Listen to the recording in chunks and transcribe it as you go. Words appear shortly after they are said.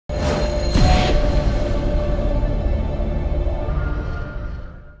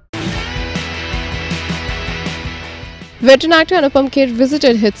Veteran actor Anupam Kher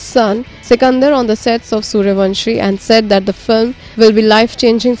visited his son Sikandar on the sets of Sooryavanshi and said that the film will be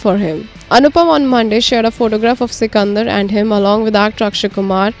life-changing for him. Anupam on Monday shared a photograph of Sikandar and him along with actor Akshay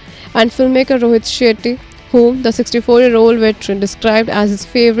Kumar and filmmaker Rohit Shetty, whom the 64-year-old veteran described as his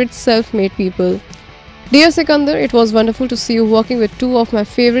favorite self-made people. Dear Sikandar, it was wonderful to see you working with two of my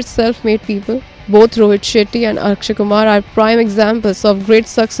favorite self-made people. Both Rohit Shetty and Akshay Kumar are prime examples of great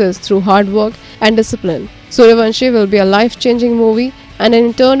success through hard work and discipline. Sooryavanshi will be a life-changing movie and an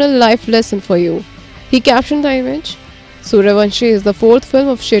eternal life lesson for you. He captioned the image. Sooryavanshi is the fourth film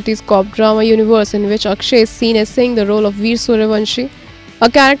of Shetty's cop drama universe in which Akshay is seen as saying the role of Veer Sooryavanshi, a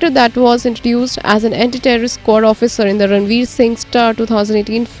character that was introduced as an anti-terrorist squad officer in the Ranveer Singh star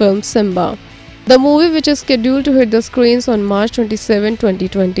 2018 film Simba. The movie, which is scheduled to hit the screens on March 27,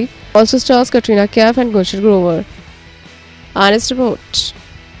 2020, also stars Katrina, Kaif and Gulshan. Honest report.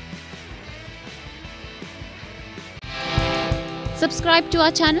 Subscribe to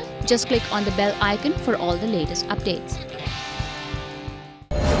our channel. Just click on the bell icon for all the latest updates.